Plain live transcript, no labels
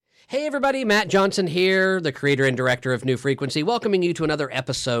Hey everybody, Matt Johnson here, the creator and director of New Frequency, welcoming you to another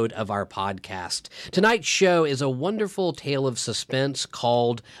episode of our podcast. Tonight's show is a wonderful tale of suspense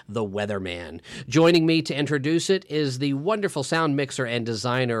called The Weatherman. Joining me to introduce it is the wonderful sound mixer and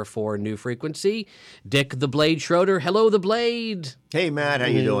designer for New Frequency, Dick the Blade Schroeder. Hello, the Blade. Hey, Matt, how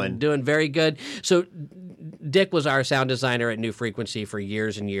you doing? Doing very good. So Dick was our sound designer at New Frequency for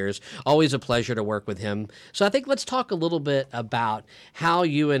years and years. Always a pleasure to work with him. So I think let's talk a little bit about how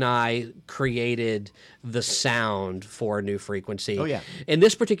you and I created the sound for New Frequency. Oh, yeah. In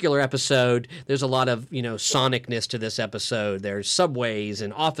this particular episode, there's a lot of, sonicness to this episode. There's subways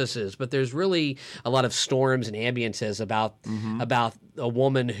and offices, but there's really a lot of storms and ambiances about a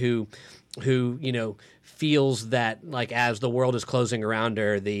woman who feels that, like, as the world is closing around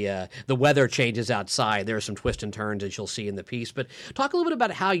her, the weather changes outside. There are some twists and turns as you'll see in the piece. But talk a little bit about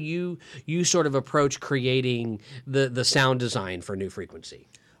how you sort of approach creating the sound design for New Frequency.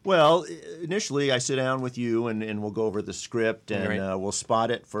 Well, initially I sit down with you and we'll go over the script and Right. We'll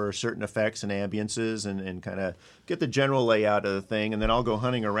spot it for certain effects and ambiances and kind of get the general layout of the thing, and then I'll go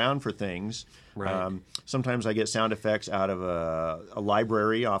hunting around for things. Right. Sometimes I get sound effects out of a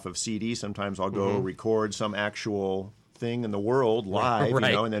library off of CD. Sometimes I'll go record some actual thing in the world live,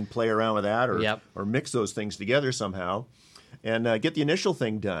 Right. and then play around with that or mix those things together somehow. And get the initial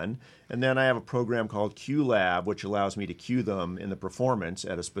thing done. And then I have a program called QLab, which allows me to cue them in the performance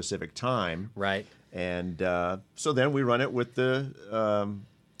at a specific time. Right. And so then we run it with the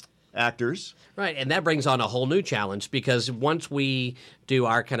actors. Right, and that brings on a whole new challenge, because once we do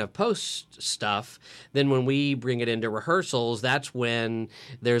our kind of post stuff, then when we bring it into rehearsals, that's when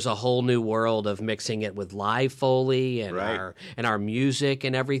there's a whole new world of mixing it with live Foley and Right. our music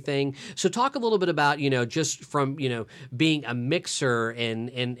and everything. So talk a little bit about, just from, being a mixer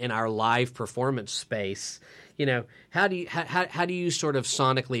in our live performance space. How do you sort of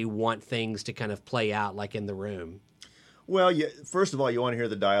sonically want things to kind of play out, like in the room? Well, first of all, you want to hear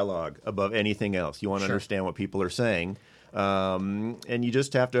the dialogue above anything else. You want to Sure. understand what people are saying. And you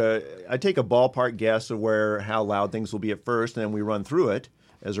just have to, I take a ballpark guess of how loud things will be at first, and then we run through it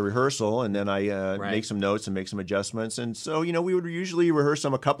as a rehearsal, and then I make some notes and make some adjustments. And so, we would usually rehearse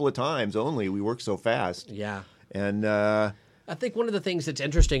them a couple of times only. We work so fast. Yeah. And I think one of the things that's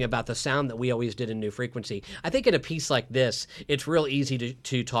interesting about the sound that we always did in New Frequency, I think in a piece like this, it's real easy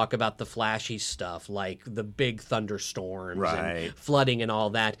to talk about the flashy stuff, like the big thunderstorms Right. and flooding and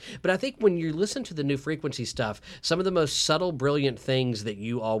all that. But I think when you listen to the New Frequency stuff, some of the most subtle, brilliant things that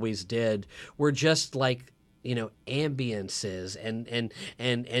you always did were just like, ambiances and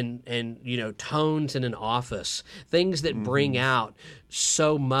tones in an office, things that bring out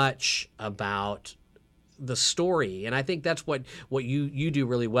so much about the story. And I think that's what you do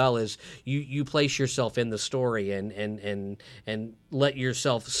really well, is you place yourself in the story and let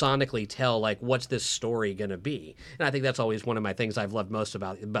yourself sonically tell, like, what's this story going to be. And I think that's always one of my things I've loved most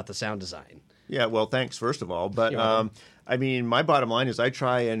about the sound design. yeah, well, thanks, first of all. But, You're welcome. my bottom line is I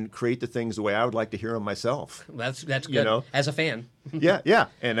try and create the things the way I would like to hear them myself. That's good. As a fan. Yeah.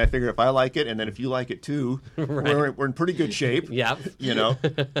 And I figure if I like it, and then if you like it too, we're in pretty good shape. Yeah.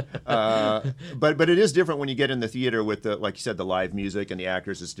 But it is different when you get in the theater with like you said, the live music and the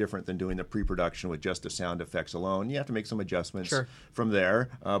actors. It's different than doing the pre-production with just the sound effects alone. You have to make some adjustments from there.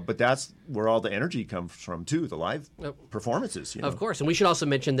 But that's where all the energy comes from too, the live performances. Of course. And we should also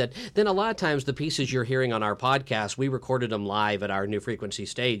mention that then a lot of times the pieces you're hearing on our podcast, we recorded them live at our New Frequency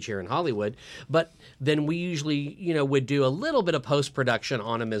stage here in Hollywood. But then we usually, would do a little bit of post-production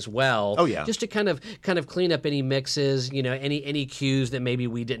on them as well. Oh, yeah. Just to kind of clean up any mixes, any cues that maybe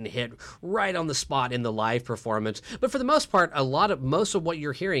we didn't hit right on the spot in the live performance. But for the most part, most of what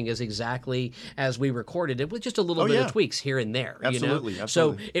you're hearing is exactly as we recorded it, with just a little bit of tweaks here and there. Absolutely.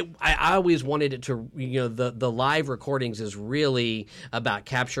 So I always wanted it to, the live recordings is really about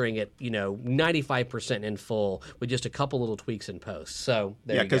capturing it, 95% in full with just a couple little tweaks in post. So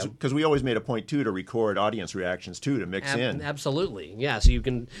there you go. because we always made a point too to record audience reactions too to mix in. Absolutely. Yeah, so you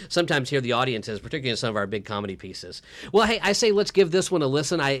can sometimes hear the audiences, particularly in some of our big comedy pieces. Well, hey, I say let's give this one a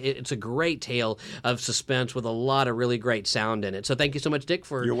listen. It's a great tale of suspense with a lot of really great sound in it. So thank you so much, Dick,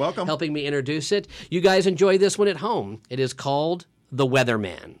 for You're welcome. helping me introduce it. You guys enjoy this one at home. It is called The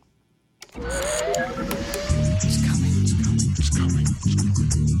Weatherman.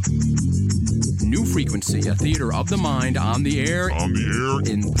 New Frequency, a theater of the mind, on the air. On the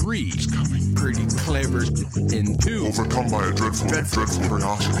air. In 3. It's coming. Pretty clever. In 2. Overcome by a dreadful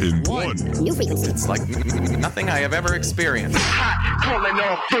curiosity. In 1. New Frequency. It's like nothing I have ever experienced.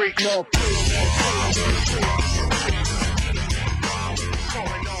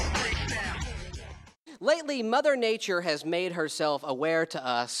 Lately, Mother Nature has made herself aware to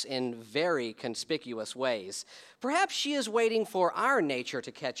us in very conspicuous ways. Perhaps she is waiting for our nature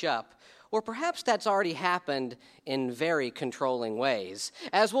to catch up, or perhaps that's already happened in very controlling ways,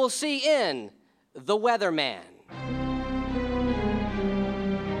 as we'll see in The Weatherman.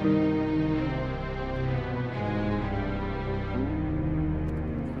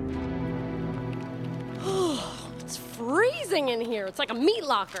 It's freezing in here. It's like a meat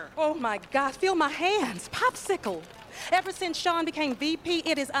locker. Oh my gosh, feel my hands. Popsicle. Ever since Sean became VP,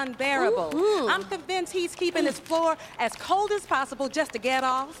 it is unbearable. Mm-hmm. I'm convinced he's keeping this floor as cold as possible just to get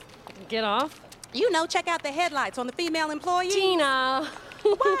off. Get off? You know, check out the headlights on the female employee. Tina.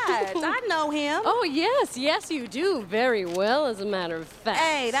 What? I know him. Oh, yes, you do. Very well, as a matter of fact.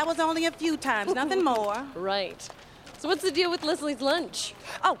 Hey, that was only a few times, nothing more. Right. So what's the deal with Leslie's lunch?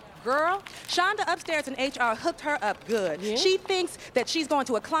 Oh, girl, Shonda upstairs in HR hooked her up good. Yeah? She thinks that she's going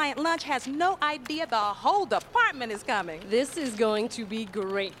to a client lunch, has no idea the whole department is coming. This is going to be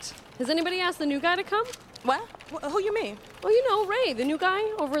great. Has anybody asked the new guy to come? What? Who you mean? Well, you know, Ray, the new guy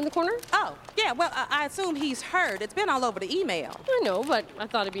over in the corner. Oh, yeah, well, I assume he's heard. It's been all over the email. I know, but I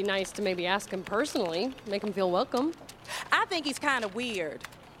thought it'd be nice to maybe ask him personally, make him feel welcome. I think he's kind of weird.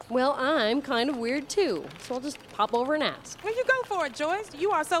 Well, I'm kind of weird too, so I'll just pop over and ask. Well, you go for it, Joyce.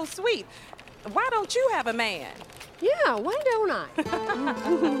 You are so sweet. Why don't you have a man? Yeah, why don't I?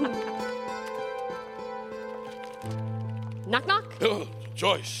 Knock, knock. Oh,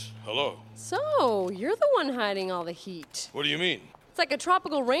 Joyce, hello. So, you're the one hiding all the heat. What do you mean? It's like a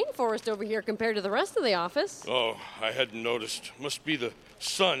tropical rainforest over here compared to the rest of the office. Oh, I hadn't noticed. Must be the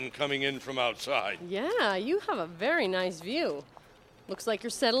sun coming in from outside. Yeah, you have a very nice view. Looks like you're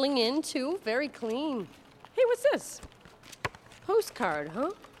settling in, too. Very clean. Hey, what's this? Postcard,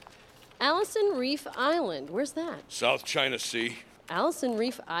 huh? Allison Reef Island. Where's that? South China Sea. Allison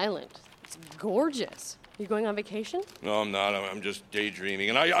Reef Island. It's gorgeous. You going on vacation? No, I'm not. I'm just daydreaming.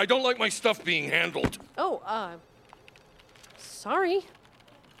 And I don't like my stuff being handled. Oh, sorry.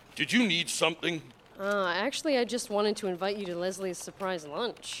 Did you need something? Actually, I just wanted to invite you to Leslie's surprise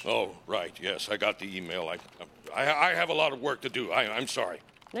lunch. Oh, right. Yes, I got the email. I have a lot of work to do. I'm sorry.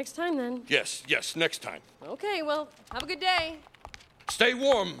 Next time, then. Yes, next time. Okay, well, have a good day. Stay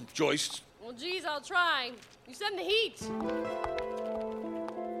warm, Joyce. Well, geez, I'll try. You send the heat.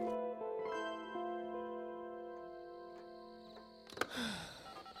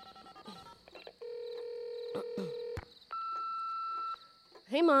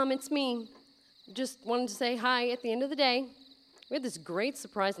 Hey, Mom, it's me. Just wanted to say hi at the end of the day. We had this great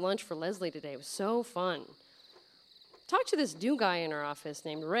surprise lunch for Leslie today. It was so fun. Talked to this new guy in our office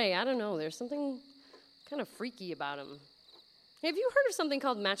named Ray. I don't know, there's something kind of freaky about him. Hey, have you heard of something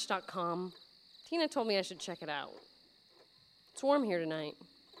called Match.com? Tina told me I should check it out. It's warm here tonight.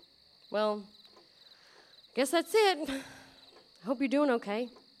 Well, guess that's it. I hope you're doing okay.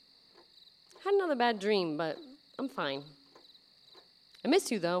 Had another bad dream, but I'm fine. I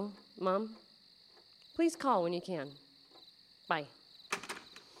miss you, though, Mom. Please call when you can. Bye.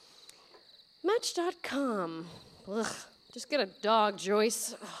 Match.com. Ugh, just get a dog,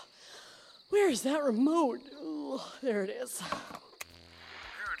 Joyce. Ugh. Where is that remote? Ugh, there it is.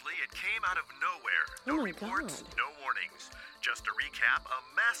 Apparently, it came out of nowhere. No Oh my reports, God. no warnings. Just to recap, a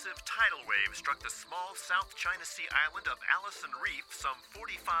massive tidal wave struck the small South China Sea island of Allison Reef some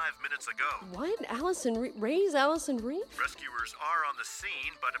 45 minutes ago. What? Ray's Allison Reef? Rescuers are on the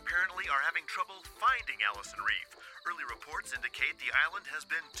scene, but apparently are having trouble finding Allison Reef. Early reports indicate the island has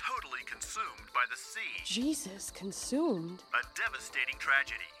been totally consumed by the sea. Jesus, consumed? A devastating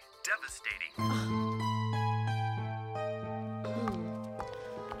tragedy. Devastating.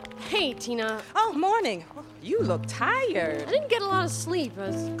 Hey, Tina. Oh, morning. You look tired. I didn't get a lot of sleep. I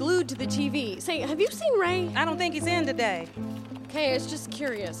was glued to the TV. Say, have you seen Ray? I don't think he's in today. Okay, I was just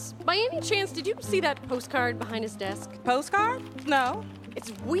curious. By any chance, did you see that postcard behind his desk? Postcard? No.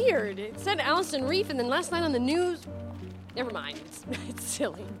 It's weird. It said Allison Reef, and then last night on the news... Never mind. It's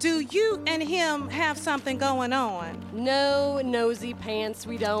silly. Do you and him have something going on? No, nosy pants,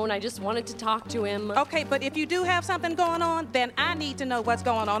 we don't. I just wanted to talk to him. Okay, but if you do have something going on, then I need to know what's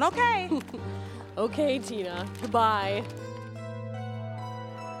going on, okay? Okay, Tina. Goodbye.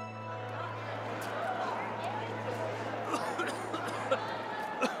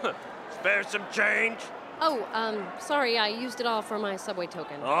 Spare some change? Oh, sorry, I used it all for my subway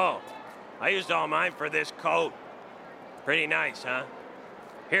token. Oh, I used all mine for this coat. Pretty nice, huh?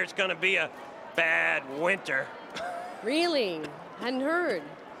 Here's gonna be a bad winter. Really? Hadn't heard.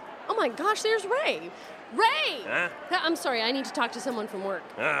 Oh my gosh, there's Ray. Ray! Huh? I'm sorry, I need to talk to someone from work.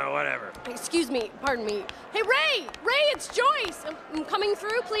 Whatever. Excuse me, pardon me. Hey, Ray! Ray, it's Joyce! I'm coming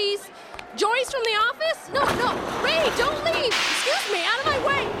through, please. Joyce from the office? No, Ray, don't leave! Excuse me, out of my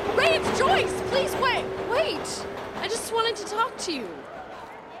way! Ray, it's Joyce! Please wait! Wait! I just wanted to talk to you.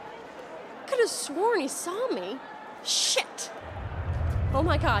 I could have sworn he saw me. Shit! Oh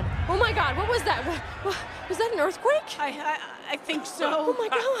my God, what was that? Was that an earthquake? I think so. Oh my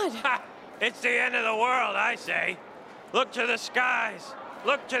God! It's the end of the world, I say. Look to the skies.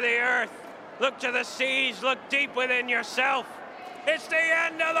 Look to the earth. Look to the seas. Look deep within yourself. It's the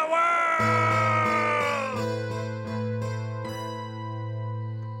end of the world!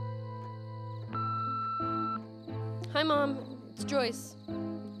 Hi, Mom. It's Joyce.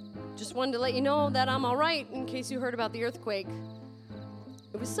 Just wanted to let you know that I'm all right in case you heard about the earthquake.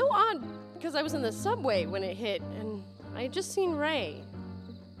 It was so odd because I was in the subway when it hit, and I had just seen Ray.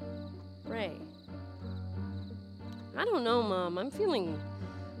 I don't know, Mom. I'm feeling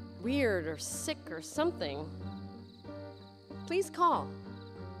weird or sick or something. Please call.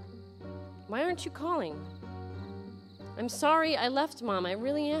 Why aren't you calling? I'm sorry I left, Mom. I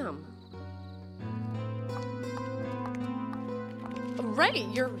really am. Ray,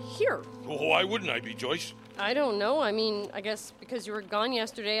 you're here. Well, why wouldn't I be, Joyce? I don't know. I mean, I guess because you were gone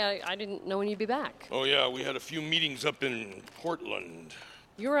yesterday, I didn't know when you'd be back. Oh, yeah, we had a few meetings up in Portland.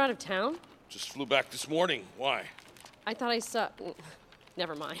 You were out of town? Just flew back this morning. Why? I thought I saw...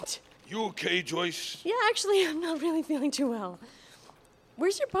 Never mind. You okay, Joyce? Yeah, actually, I'm not really feeling too well.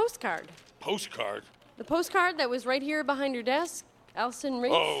 Where's your postcard? Postcard? The postcard that was right here behind your desk? Allison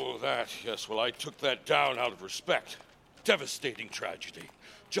Reese? Oh, that, yes. Well, I took that down out of respect. Devastating tragedy.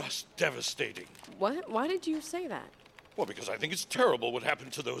 Just devastating. What? Why did you say that? Well, because I think it's terrible what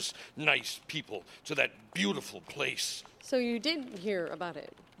happened to those nice people, to that beautiful place. So you did hear about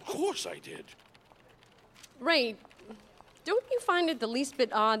it? Of course I did. Ray, don't you find it the least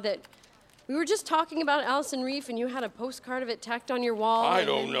bit odd that we were just talking about Allison Reef and you had a postcard of it tacked on your wall? I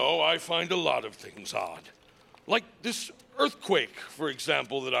don't know. I find a lot of things odd. Like this earthquake, for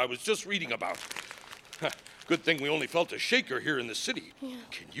example, that I was just reading about. Good thing we only felt a shaker here in the city. Yeah.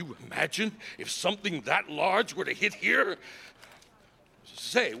 Can you imagine if something that large were to hit here?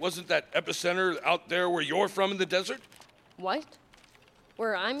 Say, wasn't that epicenter out there where you're from in the desert? What?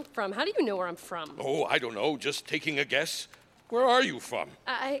 Where I'm from? How do you know where I'm from? Oh, I don't know. Just taking a guess. Where are you from?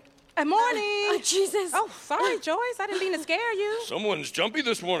 Good morning. Jesus. Oh, sorry, Joyce. I didn't mean to scare you. Someone's jumpy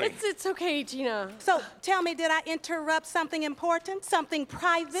this morning. It's okay, Tina. So, tell me, did I interrupt something important? Something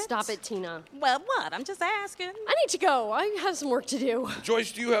private? Stop it, Tina. Well, what? I'm just asking. I need to go. I have some work to do.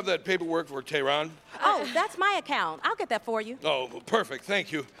 Joyce, do you have that paperwork for Tehran? Oh, that's my account. I'll get that for you. Oh, perfect.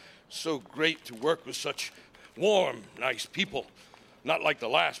 Thank you. So great to work with such warm, nice people. Not like the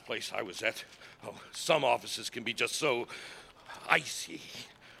last place I was at. Oh, some offices can be just so icy.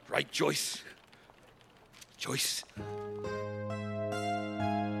 Right, Joyce? Joyce?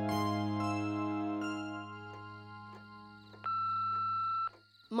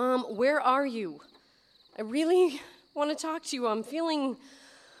 Mom, where are you? I really want to talk to you. I'm feeling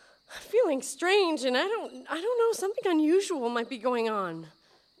strange, and I don't know, something unusual might be going on.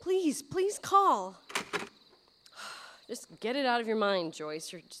 Please call. Just get it out of your mind,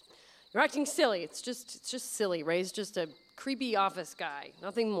 Joyce. You're acting silly. It's just silly. Ray's just a creepy office guy.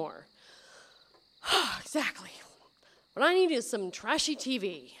 Nothing more. Exactly. What I need is some trashy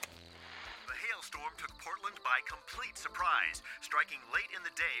TV. The hailstorm took Portland by complete surprise, striking late in the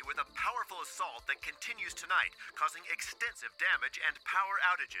day with a powerful assault that continues tonight, causing extensive damage and power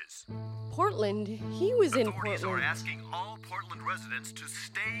outages. Portland? He was in Portland. Authorities are asking all Portland residents to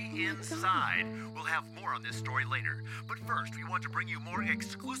stay inside. We'll have more on this story later. But first, we want to bring you more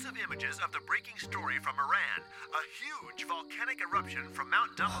exclusive images of the breaking story from Iran. A huge volcanic eruption from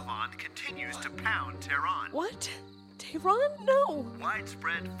Mount Damavand continues to pound Tehran. What? Tehran? No.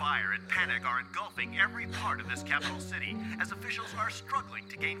 Widespread fire and panic are engulfing every part of this capital city as officials are struggling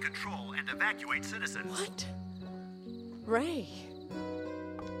to gain control and evacuate citizens. What? Ray.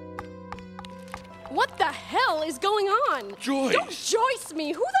 What the hell is going on? Joyce! Don't Joyce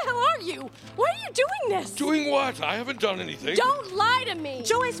me! Who the hell are you? Why are you doing this? Doing what? I haven't done anything. Don't lie to me!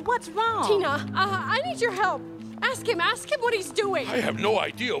 Joyce, what's wrong? Tina, I need your help. Ask him what he's doing. I have no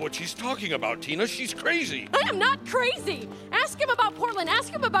idea what she's talking about, Tina. She's crazy. I am not crazy. Ask him about Portland.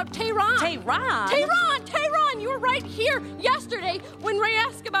 Ask him about Tehran. Tehran? Tehran! You were right here yesterday when Ray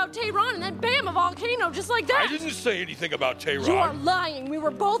asked about Tehran, and then bam, a volcano just like that. I didn't say anything about Tehran. You are lying. We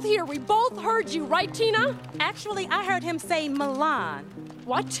were both here. We both heard you, right, Tina? Actually, I heard him say Milan.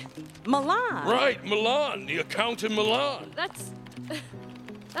 What? Milan. Right, Milan. The account in Milan. That's...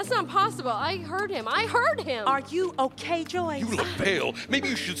 That's not possible. I heard him. Are you okay, Joyce? You look pale. Maybe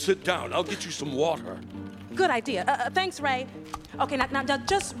you should sit down. I'll get you some water. Good idea. Thanks, Ray. Okay, now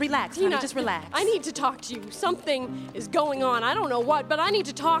just relax, honey. Just relax. I need to talk to you. Something is going on. I don't know what, but I need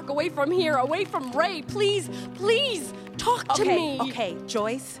to talk away from here, away from Ray. Please, talk to me. Okay,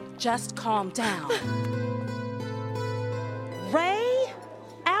 Joyce, just calm down. Ray?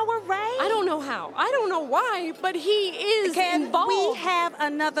 Our Ray? I don't know how. I don't know why, but he is involved. We have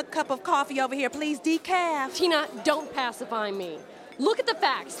another cup of coffee over here, please, decaf. Tina, don't pacify me. Look at the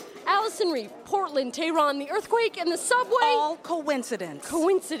facts. Allison Reef, Portland, Tehran, the earthquake, and the subway. All coincidence.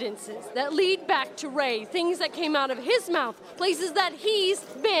 Coincidences that lead back to Ray. Things that came out of his mouth. Places that he's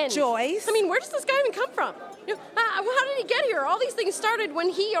been. Joyce? I mean, where does this guy even come from? How did he get here? All these things started when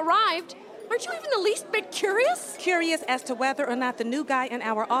he arrived. Aren't you even the least bit curious? Curious as to whether or not the new guy in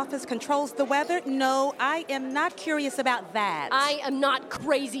our office controls the weather? No, I am not curious about that. I am not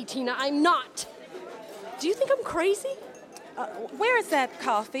crazy, Tina. I'm not. Do you think I'm crazy? Where is that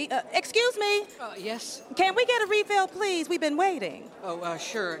coffee? Excuse me? Yes? Can we get a refill, please? We've been waiting. Oh,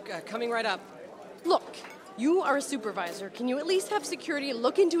 sure. Coming right up. Look, you are a supervisor. Can you at least have security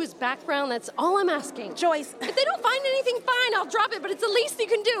look into his background? That's all I'm asking. Joyce. If they don't find anything, fine. I'll drop it, but it's the least you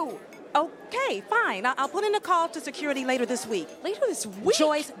can do. Okay, fine. I'll put in a call to security later this week. Later this week?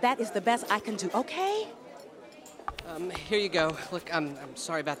 Joyce, that is the best I can do, okay? Here you go. Look, I'm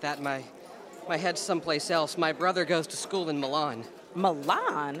sorry about that. My head's someplace else. My brother goes to school in Milan.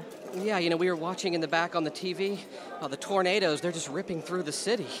 Milan? Yeah, we were watching in the back on the TV. The tornadoes, they're just ripping through the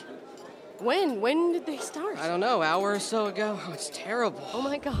city. When? When did they start? I don't know, hour or so ago. Oh, it's terrible. Oh,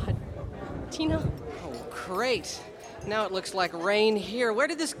 my God. Tina? Oh, great. Now it looks like rain here. Where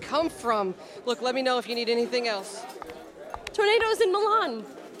did this come from? Look, let me know if you need anything else. Tornadoes in Milan.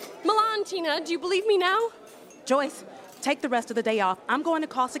 Milan, Tina, do you believe me now? Joyce, take the rest of the day off. I'm going to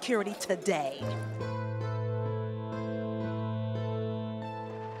call security today.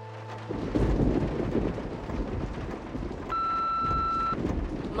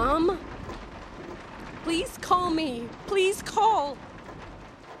 Mom? Please call me. Please call.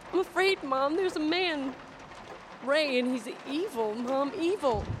 I'm afraid, Mom, there's a man, Ray, and he's evil, Mom,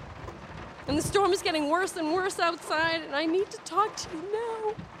 evil. And the storm is getting worse and worse outside, and I need to talk to you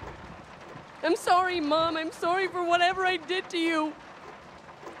now. I'm sorry, Mom. I'm sorry for whatever I did to you.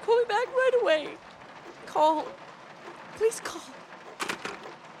 Call me back right away. Call. Please call.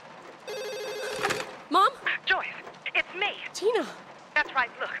 Mom? Joyce, it's me. Tina. That's right,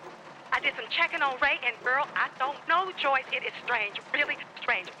 look. I did some checking on Ray, and girl, I don't know, Joyce. It is strange, really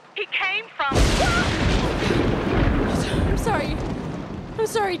strange. He came from... I'm sorry. I'm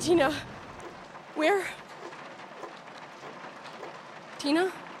sorry, Tina. Where?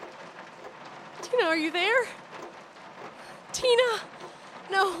 Tina? Tina, are you there? Tina!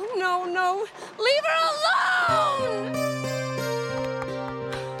 No, no, no. Leave her alone!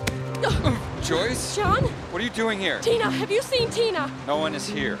 Joyce? John? What are you doing here? Tina, have you seen Tina? No one is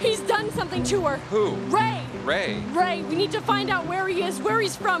here. He's done something to her. Who? Ray. Ray? Ray, we need to find out where he is, where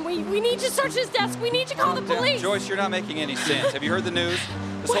he's from. We need to search his desk. We need to call the police. Joyce, you're not making any sense. Have you heard the news?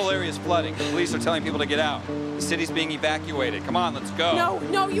 This whole area is flooding. The police are telling people to get out. The city's being evacuated. Come on, let's go. No,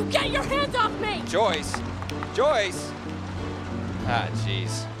 no, you get your hands off me! Joyce! Joyce! Ah,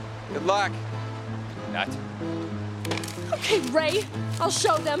 jeez. Good luck. Nut. Okay, Ray, I'll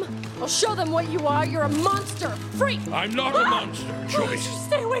show them. I'll show them what you are. You're a monster. Freak. I'm not a monster, Joyce.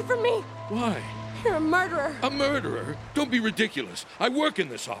 Stay away from me. Why? You're a murderer. A murderer? Don't be ridiculous. I work in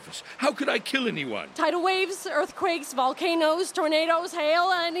this office. How could I kill anyone? Tidal waves, earthquakes, volcanoes, tornadoes,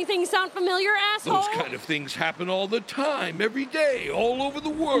 hail, anything sound familiar, asshole? Those kind of things happen all the time, every day, all over the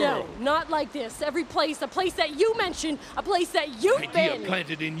world. No, not like this. Every place, a place that you mentioned, a place that you've Idea been.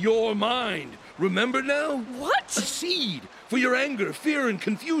 planted in your mind. Remember now? What? A seed for your anger, fear, and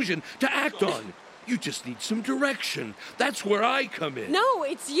confusion to act on. You just need some direction. That's where I come in. No,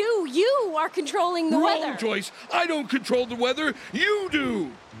 it's you. You are controlling the Wrong, weather. Joyce. I don't control the weather. You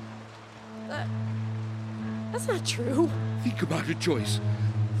do. That's not true. Think about it, Joyce.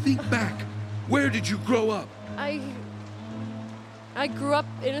 Think back. Where did you grow up? I grew up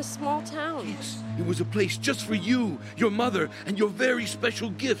in a small town. Yes, it was a place just for you, your mother, and your very special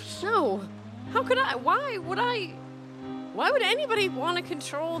gifts. No. How could I? Why would anybody want to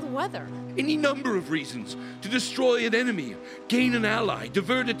control the weather? Any number of reasons. To destroy an enemy, gain an ally,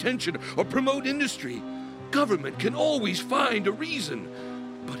 divert attention, or promote industry. Government can always find a reason.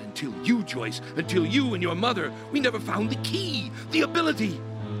 But until you, Joyce, until you and your mother, we never found the key, the ability.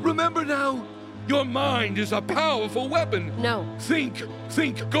 Remember now? Your mind is a powerful weapon. No. Think.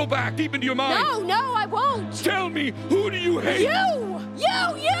 Go back deep into your mind. No, I won't. Tell me, who do you hate? You!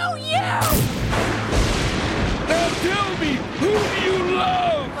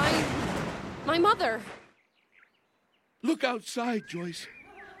 Father! Look outside, Joyce.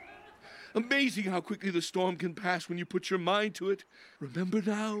 Amazing how quickly the storm can pass when you put your mind to it. Remember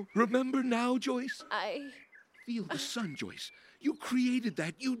now? Remember now, Joyce? Feel the sun, Joyce. You created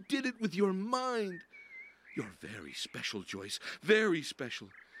that. You did it with your mind. You're very special, Joyce. Very special.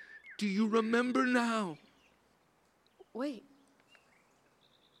 Do you remember now? Wait.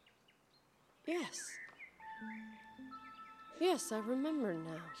 Yes. Yes, I remember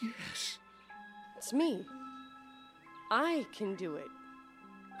now. Yes. It's me. I can do it.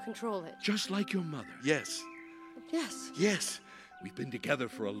 Control it. Just like your mother. Yes. Yes. Yes. We've been together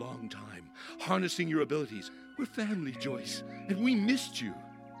for a long time, harnessing your abilities. We're family, Joyce, and we missed you.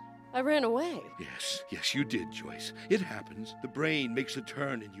 I ran away. Yes, you did, Joyce. It happens. The brain makes a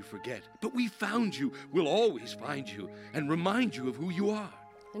turn and you forget. But we found you. We'll always find you and remind you of who you are.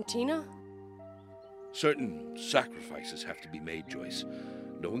 And Tina? Certain sacrifices have to be made, Joyce.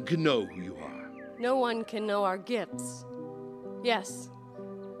 No one can know who you are. No one can know our gifts. Yes.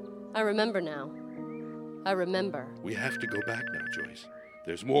 I remember now. I remember. We have to go back now, Joyce.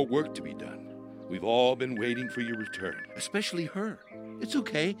 There's more work to be done. We've all been waiting for your return, especially her. It's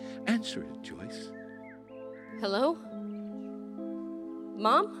okay. Answer it, Joyce. Hello?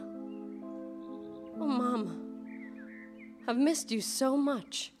 Mom? Oh, Mom. I've missed you so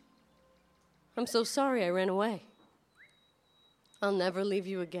much. I'm so sorry I ran away. I'll never leave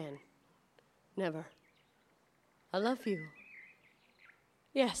you again. Never. I love you.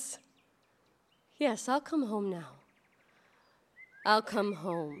 Yes. Yes, I'll come home now. I'll come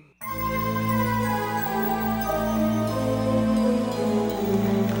home.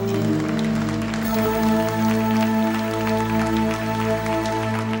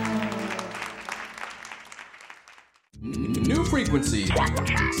 New frequency.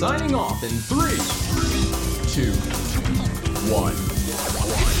 Signing off in 3, 2, 1.